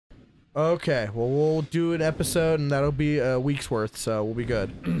Okay, well, we'll do an episode, and that'll be a week's worth, so we'll be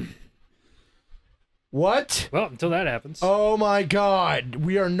good. What? Well, until that happens. Oh my god,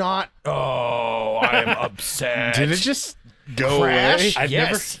 we are not... Oh, I'm upset. Did it just go Crash? away?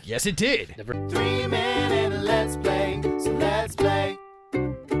 Yes, it did. Never 3 men and a let's play, so let's play.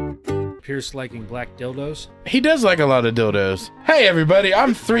 Pierce liking black dildos. He does like a lot of dildos. Hey everybody,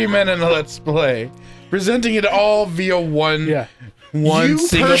 I'm 3 Men in a Let's Play. Presenting it all via one You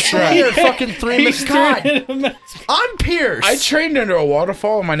single personally are track. fucking 3 He's God, I'm Pierce. I trained under a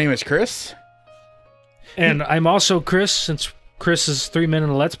waterfall and my name is Chris. And I'm also Chris, since Chris is 3 men in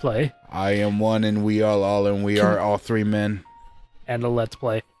a Let's Play. I am one and we are all and we are all 3 men. And a Let's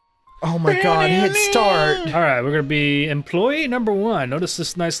Play. Oh my god, hit start. All right, we're going to be employee number 1. Notice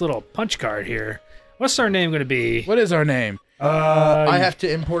this nice little punch card here. What's our name going to be? What is our name? I have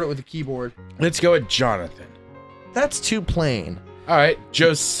to import it with a keyboard. Let's go with Jonathan. That's too plain. Alright,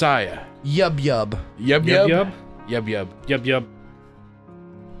 Josiah. Yub. Yub Yub yub. yub. Yub yub. Yub yub.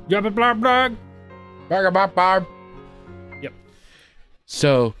 Yub blah blah. Barga bop barb. Yep.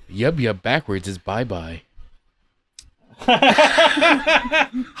 So, yub yub backwards is bye bye.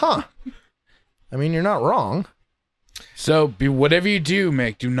 Huh. I mean, you're not wrong. So, whatever you do,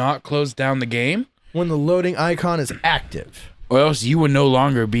 Mick, do not close down the game. When the loading icon is active. Or else you would no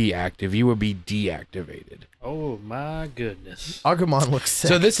longer be active. You would be deactivated. Oh my goodness. Agumon looks sick.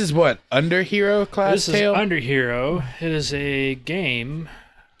 So this is what? Underhero class This is tale? Underhero. It is a game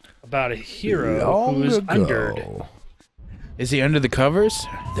about a hero Long who is ago, undered. Is he under the covers?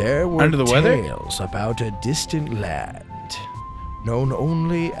 There were Under the weather? tales about a distant land, known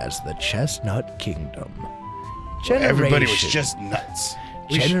only as the Chestnut Kingdom. Everybody was Generations- just nuts.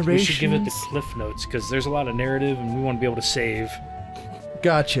 We should give it the Generations- cliff notes because there's a lot of narrative and we want to be able to save.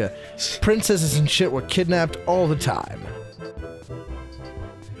 Gotcha. Princesses and shit were kidnapped all the time.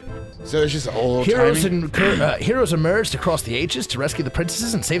 So it's just old Heroes timey? heroes emerged across the ages to rescue the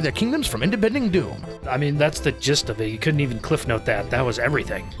princesses and save their kingdoms from impending doom. I mean, that's the gist of it. You couldn't even cliff note that. That was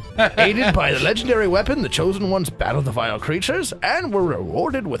everything. Aided by the legendary weapon, the Chosen Ones battled the vile creatures and were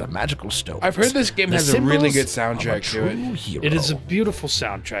rewarded with a magical stone. I've heard this game The has a really good symbols of a soundtrack to it. true hero. It is a beautiful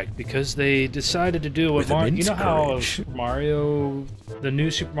soundtrack because they decided to do what With immense you know how courage. Super Mario, the new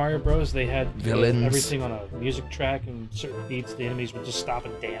Super Mario Bros. They had Villains. everything on a music track and certain beats. The enemies would just stop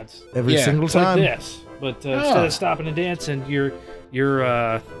and dance. every Yeah. single It's like time. this, but instead of stopping and dancing, your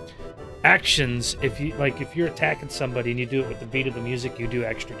actions, if you're attacking somebody and you do it with the beat of the music, you do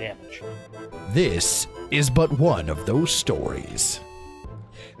extra damage. This is but one of those stories.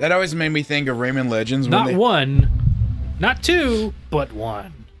 That always made me think of Rayman Legends. When Not they, one, not two, but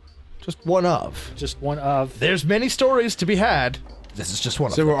one. Just one of. Just one of. There's many stories to be had. This is just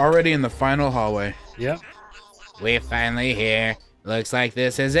one So of we're them. already in the final hallway. Yep. We're finally here. Looks like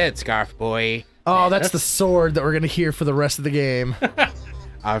this is it, Scarf Boy. Oh, that's the sword that we're gonna hear for the rest of the game.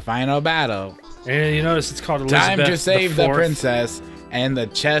 Our final battle. And you notice it's called Elizabeth Time to save the Fourth. princess and the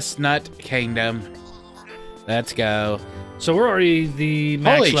Chestnut Kingdom. Let's go. So we're already the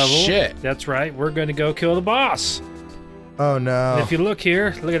max Holy level. shit. That's right. We're going to go kill the boss. Oh And no. if you look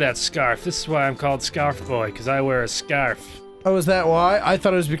here, look at that scarf. This is why I'm called Scarf Boy, because I wear a scarf. Oh, is that why? I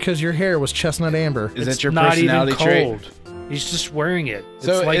thought it was because your hair was chestnut amber. Is It's that your not even personality trait? cold. He's just wearing it. It's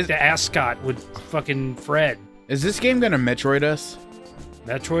So like is- the ascot with fucking Fred. Is this game gonna Metroid us?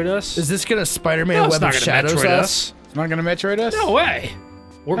 Metroid us? Is this gonna Spider-Man No, it's Web not of gonna Shadows Metroid us? It's not gonna Metroid us? No way.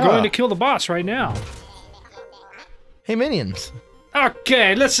 We're Oh. going to kill the boss right now. Hey, minions.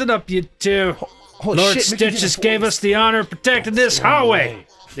 Okay, listen up, you two. Holy Lord shit, Mickey did Stitches a gave voice. us the honor of protecting this hallway.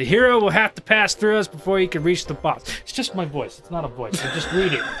 The hero will have to pass through us before he can reach the boss. It's just my voice. It's not a voice. I'm just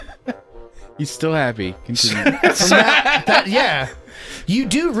reading. He's still happy. Continue. Yeah. You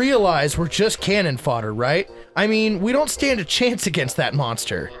do realize we're just cannon fodder, right? I mean, we don't stand a chance against that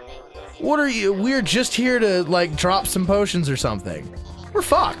monster. What are you? We're just here to, like, drop some potions or something. We're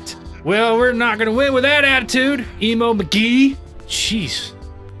fucked. Well, we're not gonna win with that attitude, Emo McGee. Jeez.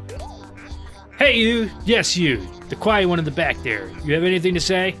 Hey, you. Yes, you. The quiet one in the back there. You have anything to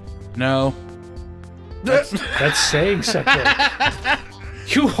say? No. That's saying something.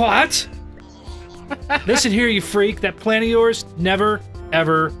 You what? Listen here, you freak. That plan of yours never,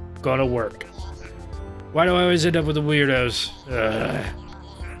 ever gonna work. Why do I always end up with the weirdos?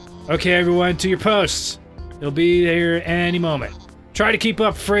 Ugh. Okay, everyone, to your posts. He'll be here any moment. Try to keep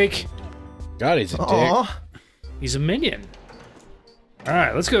up, freak. God, he's a dick. Aw. He's a minion. All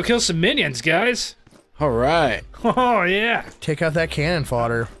right, let's go kill some minions, guys. All right. Oh, yeah. Take out that cannon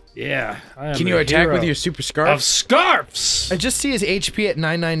fodder. Yeah. I am Can you a attack hero with your super of scarf? scarfs? I just see his HP at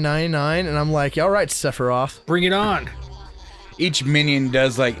 9999, and I'm like, all right, Sephiroth. Bring it on. Each minion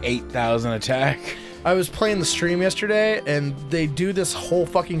does like 8,000 attack. I was playing the stream yesterday, and they do this whole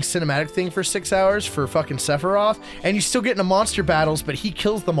fucking cinematic thing for 6 hours for fucking Sephiroth, and you still get into monster battles, but he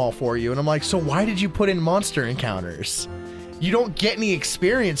kills them all for you. And I'm like, so why did you put in monster encounters? You don't get any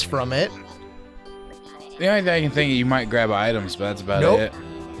experience from it. The only thing I can think of, you might grab items, but that's about it.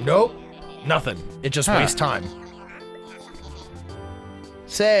 Nope. Nothing. It just wastes time.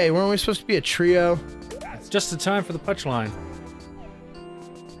 Say, weren't we supposed to be a trio? It's just the time for the punchline.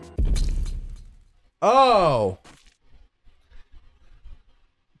 Oh.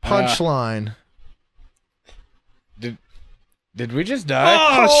 Punchline. Did we just die?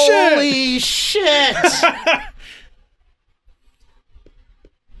 Oh, holy shit!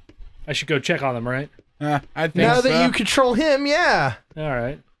 I should go check on them, right? I think Now so. that you control him, yeah. All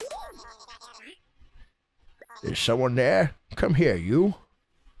right. There's someone there. Come here, you.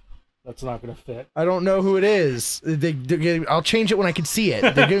 That's not gonna fit. I don't know who it is. I'll change it when I can see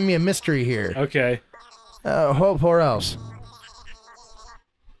it. They're giving me a mystery here. Okay. Hope or else.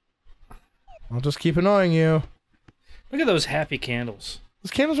 I'll just keep annoying you. Look at those happy candles.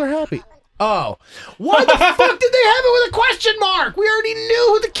 Those candles are happy. Oh. Why the fuck did they have it with a question mark? We already knew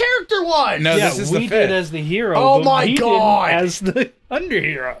who the character was. No, Yeah, this is we the did fifth. as the hero. Oh but my he God. didn't as the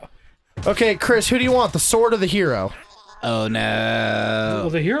underhero. Okay, Chris, who do you want? The sword or the hero? Oh no. Well,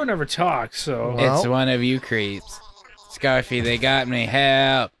 the hero never talks, so. Well. It's one of you creeps. Scarfy, they got me.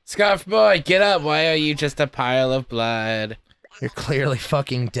 Help. Scarf boy, get up. Why are you just a pile of blood? You're clearly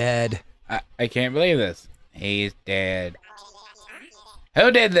fucking dead. I can't believe this. He's dead.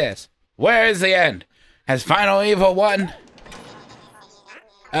 Who did this? Where is the end? Has final evil won?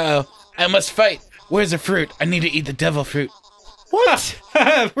 Uh-oh. I must fight. Where's the fruit? I need to eat the devil fruit. What?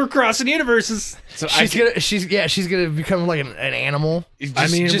 We're crossing universes. So she's gonna become like an animal. I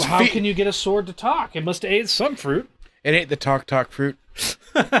mean, how can you get a sword to talk? It must have ate some fruit. It ain't the talk fruit.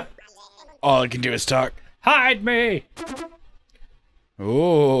 All it can do is talk. Hide me. Ooh.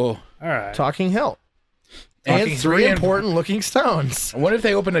 All right. Talking hill. Talking And three important looking stones. I wonder if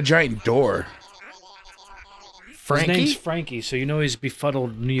they open a giant door. His name's Frankie? Frankie, so you know he's a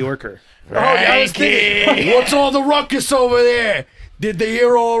befuddled New Yorker. Oh, yeah, I was thinking, what's all the ruckus over there? Did the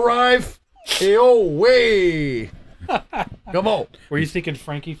hero arrive? Hey, oh, way. Come on. Were you thinking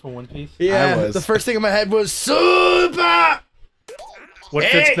Frankie from One Piece? Yeah, I was. the first thing in my head was super. What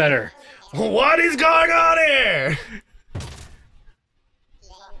Hey. fits better? What is going on here?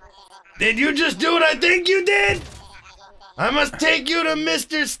 Did you just do what I think you did? I must take you to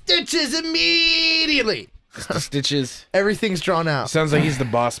Mr. Stitches immediately. Stitches. Everything's drawn out. Sounds like he's the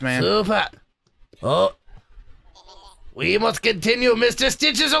boss man. Super. Oh. We must continue. Mr.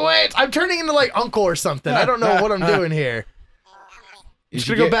 Stitches awaits. I'm turning into like Uncle or something. I don't know what I'm doing here. You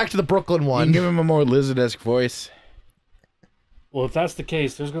Should go back to the Brooklyn You can one. give him a more lizard-esque voice. Well, if that's the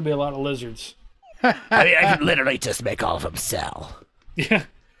case, there's going to be a lot of lizards. I mean, I could literally just make all of them sell. Yeah.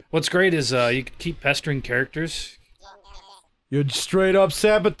 What's great is you can keep pestering characters. You're straight up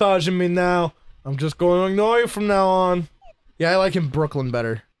sabotaging me now. I'm just going to ignore you from now on. Yeah, I like him Brooklyn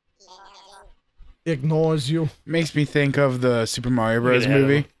better. Ignores you. Makes me think of the Super Mario Bros. ahead of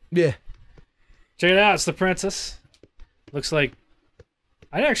movie. Yeah. Check it out. It's the princess. Looks like...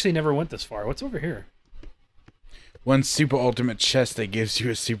 I actually never went this far. What's over here? One super ultimate chest that gives you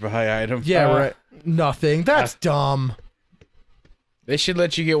a super high item. Yeah, right. Nothing. That's dumb. They should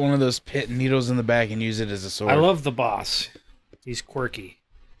let you get one of those pit needles in the back and use it as a sword. I love the boss. He's quirky.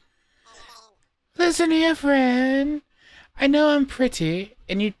 Listen here, friend. I know I'm pretty,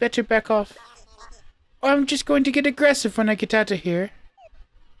 and you'd better back off. Or I'm just going to get aggressive when I get out of here.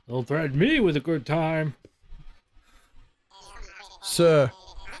 Don't threaten me with a good time. Sir,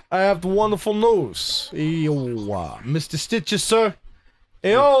 I have the wonderful news. Mr. Stitches, sir.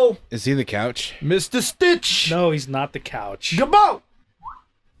 Ayo, Is he the couch? Mr. Stitch. No, he's not the couch. Come on.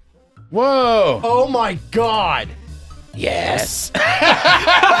 Whoa! Oh my god. Yes.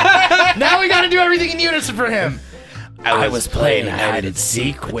 Now we gotta do everything in unison for him. I was playing hide and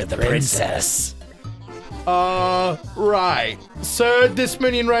seek with the princess. Right. Sir, this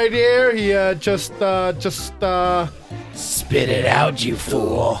minion right here, he, just Spit it out, you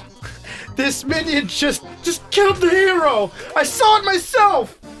fool. this minion just killed the hero. I saw it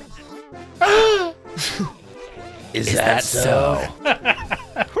myself. Is that so?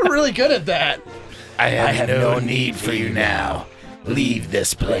 We're really good at that. I have no need for you now. Leave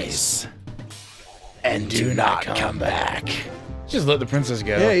this place. And do not come back. Just let the princess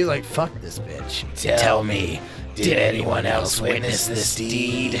go. Yeah, he's like, fuck this bitch. Tell me, did anyone else witness this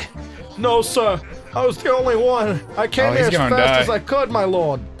deed? No, sir. I was the only one. I came Oh, here he's as gonna fast die. as I could, my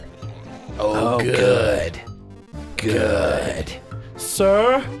lord. Oh, good. Good.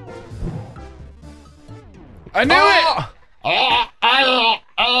 Sir? I knew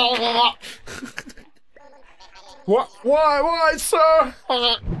What? Why, sir?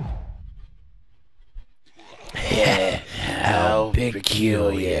 How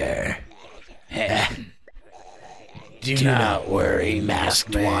peculiar. Do not worry,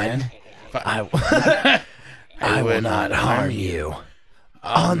 Masked One. I will not harm you.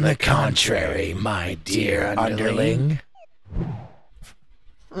 On the contrary, my dear underling.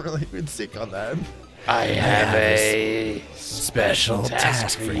 Really been sick on that. I have a special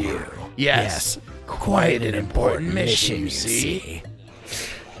task for you. Yes, quite an important mission, you see.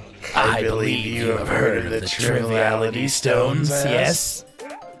 I believe you have heard of the Triviality Stones, yes?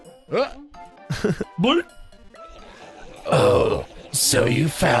 Oh, so you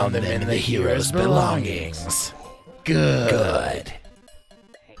found them in the hero's belongings. Good.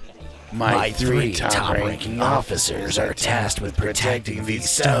 My 3 top-ranking officers are tasked with protecting these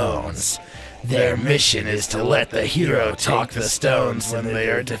stones. Their mission is to let the hero talk the stones when they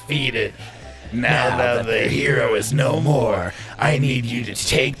are defeated. Now that the hero is no more, I need you to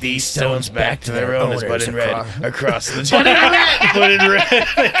take these stones back to their owners, but in red, across the But in red.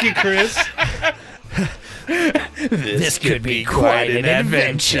 Thank you, Chris. This could be quite an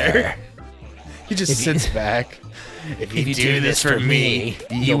adventure. He just sits back. If you do this for me,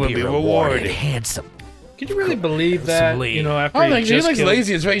 you will be rewarded handsome. Can you really believe that? You know, after Oh, he like, he just looks killed-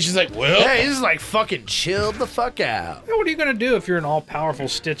 lazy as well. He's just like, well. Hey, he's like fucking chilled the fuck out. What are you gonna do if you're an all-powerful,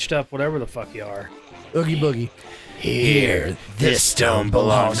 stitched up, whatever the fuck you are? Oogie boogie. Here, this stone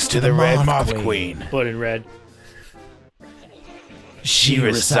belongs to the Red Moth Queen. But in red. She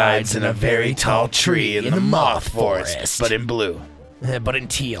resides in a very tall tree in the Moth Forest, But in blue. But in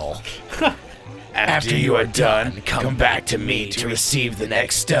teal. after you are done, come back to me to receive the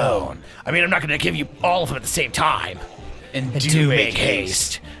next stone. I mean, I'm not gonna give you all of them at the same time. And do make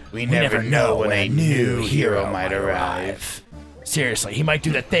haste. We never know when a new hero might arrive. Seriously, he might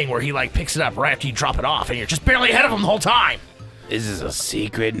do that thing where he like picks it up right after you drop it off and you're just barely ahead of him the whole time. This is a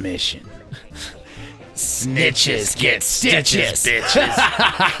secret mission. Snitches get stitches,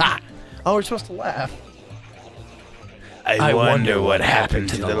 bitches. Oh, we're supposed to laugh. I wonder what happened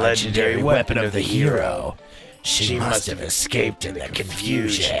to the legendary weapon of the hero. She must have escaped in the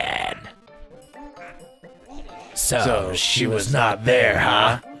confusion. So she was not there,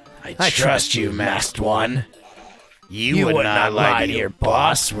 huh? I trust you, Masked One. You would not lie to your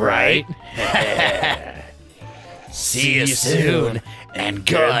boss, right? See you soon, and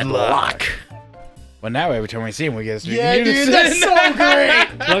good luck. Well, now every time we see him, we get a speaking Yeah, dude, unison. that's so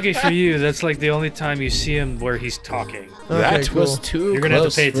great. Lucky for you, that's like the only time you see him where he's talking. That Okay, was cool. too You're gonna have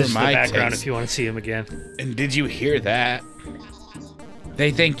close to pay for attention to the my background taste. if you want to see him again. And did you hear that?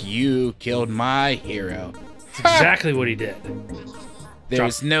 They think you killed my hero. That's exactly what he did.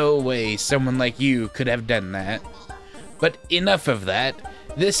 There's no way someone like you could have done that. But enough of that.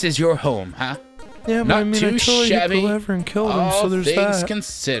 This is your home, huh? Yeah, Not too shabby. and killed All things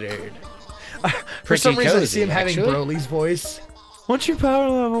considered. For some Pretty reason, I cozy, see him having actually. Broly's voice. What's your power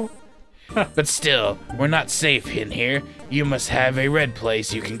level? But still, we're not safe in here. You must have a red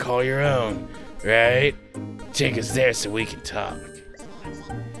place you can call your own, right? Take us there so we can talk.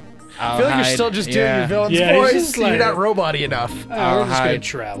 I feel like you're still just doing your villain's Yeah, he's voice. just like- You're not robot-y enough. We're I'll just gonna hide.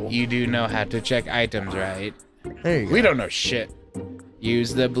 travel. You do know how to check items, right? There you go. We don't know shit.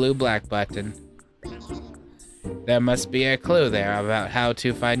 Use the blue-black button. There must be a clue there about how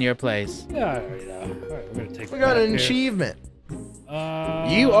to find your place. Yeah, I already know. Alright, we're gonna take We got that an here. achievement.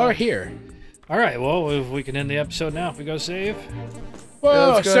 You are here. Alright, well, if we can end the episode now if we go save.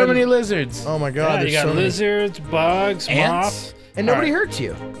 Whoa, let's go so ahead many and- lizards. Oh my god, Yeah, you there's got so many. lizards, bugs, Ants? moths. And nobody Alright. hurts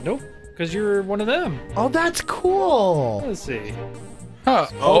you. Nope, because you're one of them. Oh, that's cool. Let's see. Huh.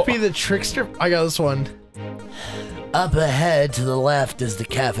 Opie the Trickster. I got this one. Up ahead to the left is the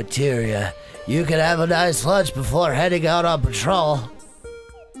cafeteria. You can have a nice lunch before heading out on patrol.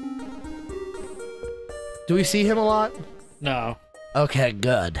 Do we see him a lot? No. Okay,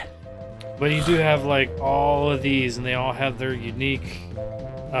 good. But you do have like all of these and they all have their unique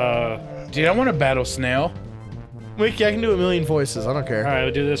Dude, I want to battle Snail. Mickey, I can do a million voices. I don't care. Alright,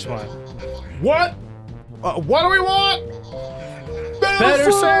 we'll do this one. What? What do we want?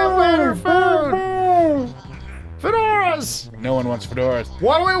 Better sound, better food. Fedoras. No one wants fedoras.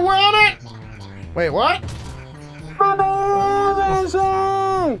 What do we want it? Wait, what?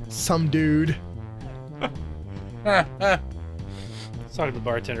 Some dude. Let's talk to the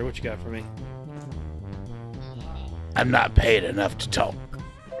bartender. What you got for me? I'm not paid enough to talk.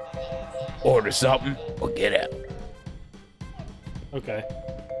 Order something or get out. Okay.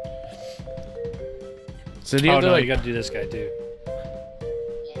 So do you Oh have to no, like, you gotta do this guy too.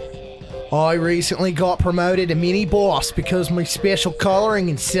 I recently got promoted to mini boss because of my special coloring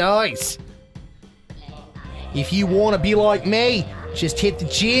and size. If you want to be like me, just hit the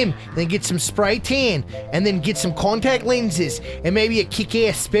gym, then get some spray tan, and then get some contact lenses, and maybe a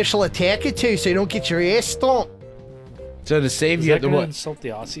kick-ass special attack or two so you don't get your ass stomped. So to save Is you that at the gonna what? insult the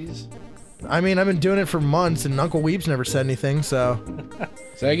Aussies? I mean, I've been doing it for months, and Uncle Weeb's never said anything, so...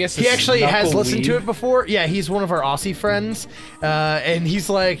 So I guess He actually has Knuckle listened to Weeb. it before. Yeah, he's one of our Aussie friends, and he's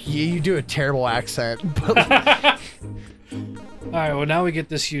like, yeah, you do a terrible accent. But All right. Well, now we get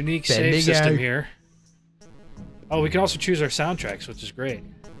this unique save Bendigo. system here. Oh, we can also choose our soundtracks, which is great.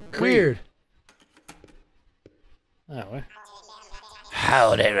 weird. Oh, what?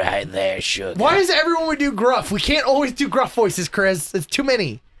 Hold it right there, sugar. Why is everyone we do gruff? We can't always do gruff voices, Chris. It's too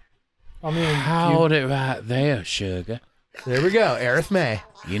many. I mean, Hold it right there, sugar. There we go, Aerith May.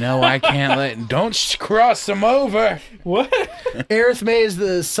 You know I can't let. Don't cross them over. what? Aerith May is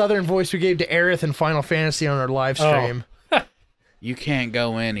the southern voice we gave to Aerith in Final Fantasy on our live stream. You can't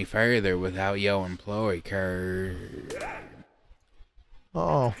go any further without your employee card.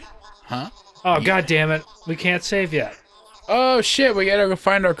 Oh. Huh? Oh, god damn it. We can't save yet. Oh shit! We gotta go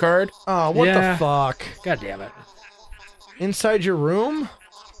find our card. Oh, what Yeah. the fuck? God damn it. Inside your room?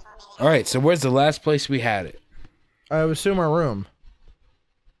 All right. So where's the last place we had it? I would assume our room.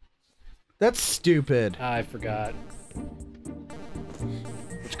 That's stupid. I forgot.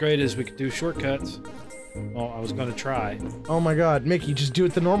 What's great is we can do shortcuts. Well, I was going to try. Oh my god, Mickey, just do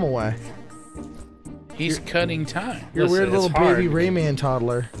it the normal way. He's cutting time. You're a Listen, weird little it's hard. baby Rayman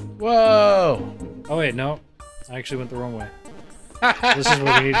toddler. Whoa! Oh, wait, no. I actually went the wrong way. This is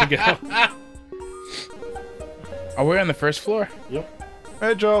where we need to go. Are we on the first floor? Yep.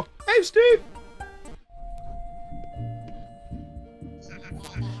 Hey, Joe. Hey, Steve.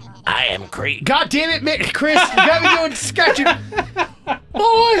 I am Creek. God damn it, Mick, Chris, you got me doing sketching. I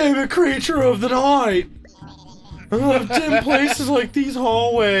am a creature of the night. I lived in places like these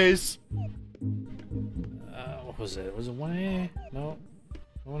hallways. What was it? Was it 1A? No.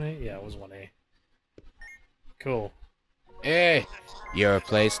 1A? Yeah, it was 1A. Cool. Hey, your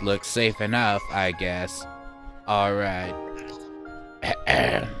place looks safe enough, I guess. All right.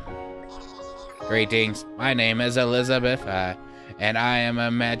 Greetings. My name is Elizabeth, and I am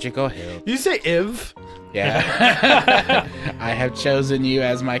a magical hill. You say Iv? Yeah. I have chosen you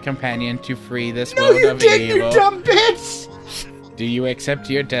as my companion to free this No, world you of didn't, evil. you dumb bitch! Do you accept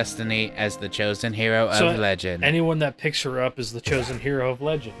your destiny as the chosen hero of legend? Anyone that picks her up is the chosen hero of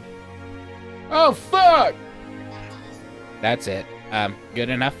legend. Oh, fuck! That's it. Good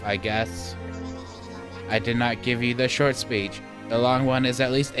enough, I guess. I did not give you the short speech. The long one is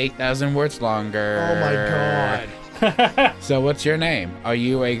at least 8,000 words longer. Oh my god. So what's your name? Are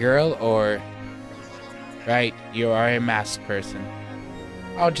you a girl or... Right, you are a masked person.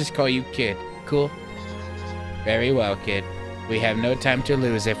 I'll just call you Kid. Cool? Very well, Kid. We have no time to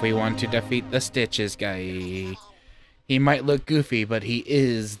lose if we want to defeat the Stitches guy. He might look goofy, but he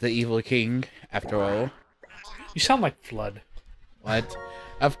is the evil king, after all. You sound like Flood. What?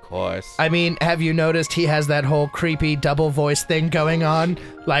 Of course. I mean, have you noticed he has that whole creepy double voice thing going on?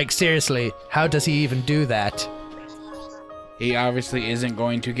 Like, seriously, how does he even do that? He obviously isn't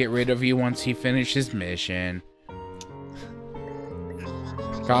going to get rid of you once he finishes mission.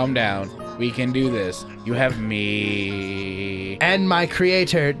 Calm down. We can do this. You have me. And my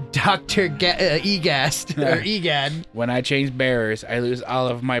creator, Dr. Egast, or Egad. When I change bearers, I lose all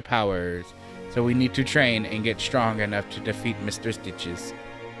of my powers. So we need to train and get strong enough to defeat Mr. Stitches.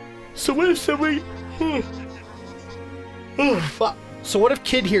 So what if somebody... fuck. So what if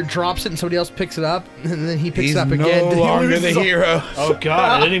Kid here drops it and somebody else picks it up, and then he picks it up again? no He longer loses the all- hero. Oh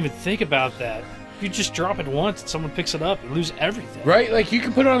god, I didn't even think about that. If you just drop it once and someone picks it up, you lose everything. Right? Like, you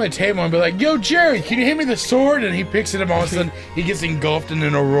can put it on the table and be like, yo, Jerry, can you hand me the sword? And he picks it up, all of a sudden, he gets engulfed in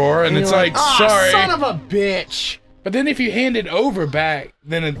an aurora, and it's you're like, "Ah, sorry. son of a bitch. But then if you hand it over back,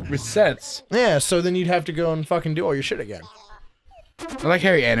 then it resets. Yeah, so then you'd have to go and fucking do all your shit again. I like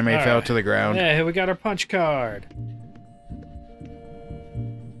how your anime All fell right. to the ground. Yeah, here we got our punch card.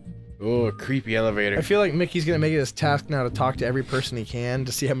 Oh, creepy elevator. I feel like Mickey's gonna make it his task now to talk to every person he can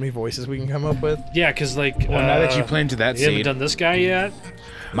to see how many voices we can come up with. Yeah, because, like, Well, now that you planted that you haven't seed. done this guy yet?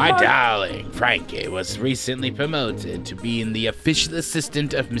 My darling, Frankie was recently promoted to being the official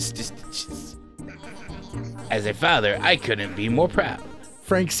assistant of Mr. Stitches. As a father, I couldn't be more proud.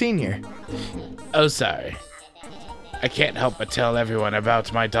 Frank Sr. Oh, sorry. I can't help but tell everyone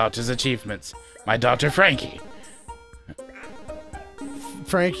about my daughter's achievements. My daughter, Frankie.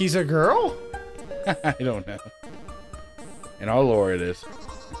 Frankie's a girl? I don't know. In all lore, it is.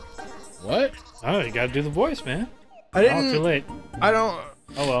 What? Oh, you gotta do the voice, man. I Oh, too didn't. late. I don't.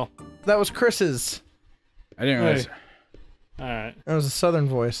 Oh well. that was Chris's. I didn't realize. Hey. All right. That was a southern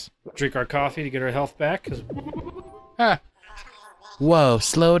voice. Drink our coffee to get our health back. 'Cause Whoa,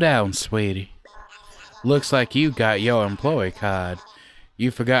 slow down, sweetie. Looks like you got your employee card.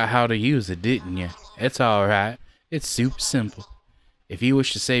 You forgot how to use it, didn't you? It's alright. It's super simple. If you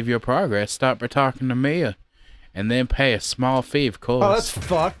wish to save your progress, start by talking to Mia. And then pay a small fee, of course. Oh, that's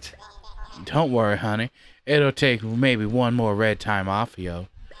fucked. Don't worry, honey. It'll take maybe one more red time off of you.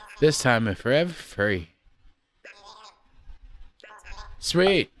 This time it's forever free.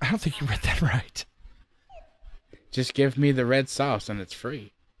 Sweet. I don't think you read that right. Just give me the red sauce and it's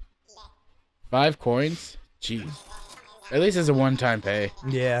free. 5 coins? Jeez. At least it's a one-time pay.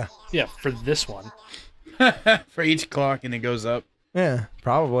 Yeah. yeah, for this one. For each clock and it goes up. Yeah,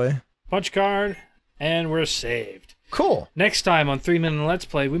 probably. Punch card, and we're saved. Cool. Next time on 3 Minute Let's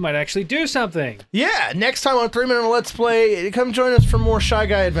Play, we might actually do something. Yeah, next time on 3 Minute Let's Play, come join us for more Shy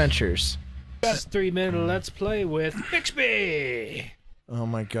Guy adventures. This is 3 Minute Let's Play with Bixby. Oh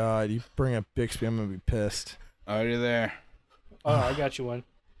my god, you bring up Bixby, I'm gonna be pissed. Already there. Oh, I got you one.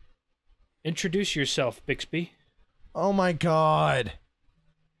 Introduce yourself, Bixby. Oh my god.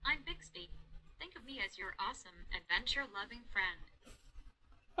 I'm Bixby. Think of me as your awesome, adventure-loving friend.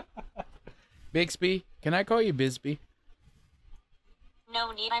 Bixby, can I call you Bisbee?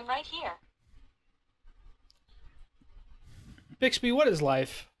 No need, I'm right here. Bixby, what is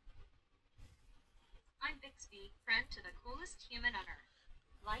life? I'm Bixby, friend to the coolest human on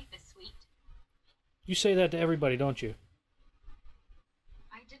Earth. Life is sweet. You say that to everybody, don't you?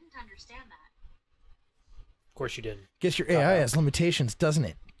 I didn't understand that. Of course you didn't. Guess your AI has limitations, doesn't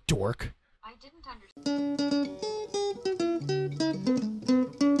it, dork? I didn't understand.